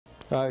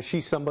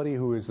She's somebody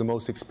who is the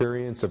most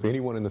experienced of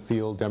anyone in the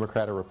field,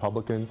 Democrat or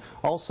Republican.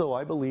 Also,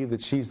 I believe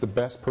that she's the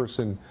best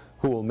person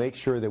who will make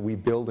sure that we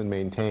build and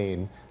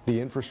maintain the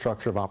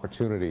infrastructure of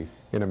opportunity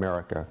in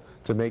America,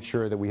 to make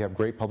sure that we have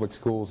great public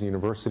schools and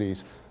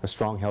universities, a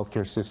strong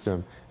healthcare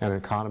system, and an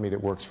economy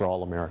that works for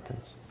all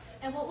Americans.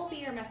 And what will be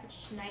your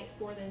message tonight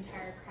for the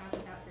entire crowd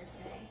who's out here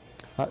today?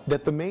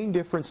 That the main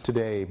difference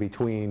today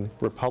between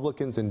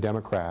Republicans and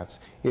Democrats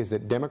is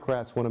that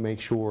Democrats want to make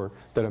sure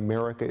that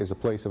America is a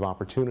place of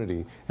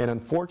opportunity, and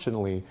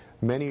unfortunately,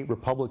 many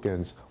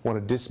Republicans want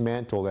to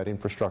dismantle that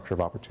infrastructure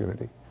of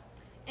opportunity.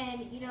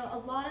 And you know, a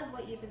lot of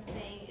what you've been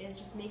saying is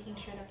just making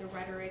sure that the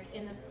rhetoric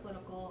in this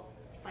political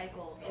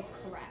cycle is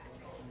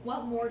correct.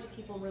 What more do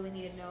people really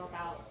need to know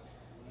about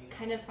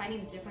kind of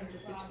finding the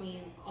differences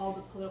between all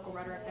the political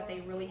rhetoric that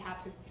they really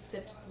have to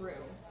sift through?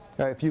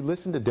 If you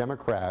listen to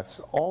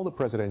Democrats, all the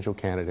presidential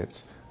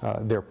candidates,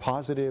 they're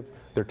positive,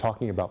 they're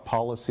talking about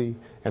policy,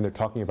 and they're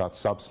talking about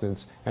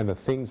substance and the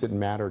things that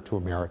matter to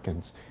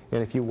Americans.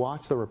 And if you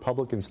watch the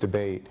Republicans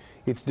debate,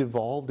 it's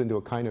devolved into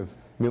a kind of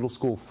middle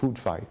school food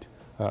fight,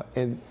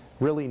 and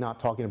really not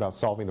talking about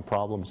solving the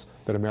problems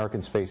that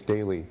Americans face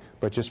daily,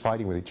 but just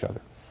fighting with each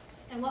other.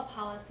 And what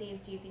policies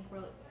do you think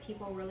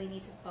people really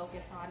need to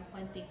focus on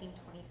when thinking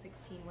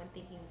 2016, when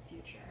thinking the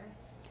future?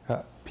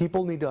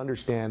 People need to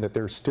understand that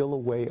there's still a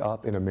way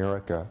up in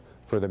America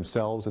for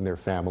themselves and their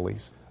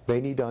families.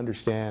 They need to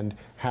understand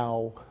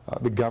how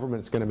the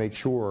government is going to make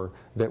sure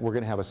that we're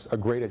going to have a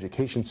great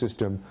education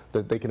system,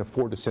 that they can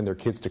afford to send their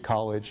kids to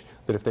college,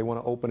 that if they want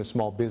to open a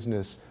small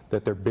business,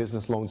 that their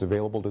business loans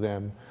available to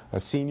them.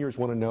 Seniors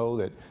want to know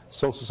that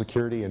Social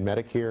Security and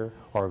Medicare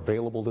are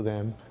available to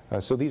them.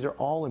 So these are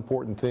all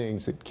important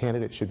things that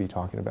candidates should be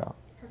talking about.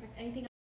 Perfect. Anything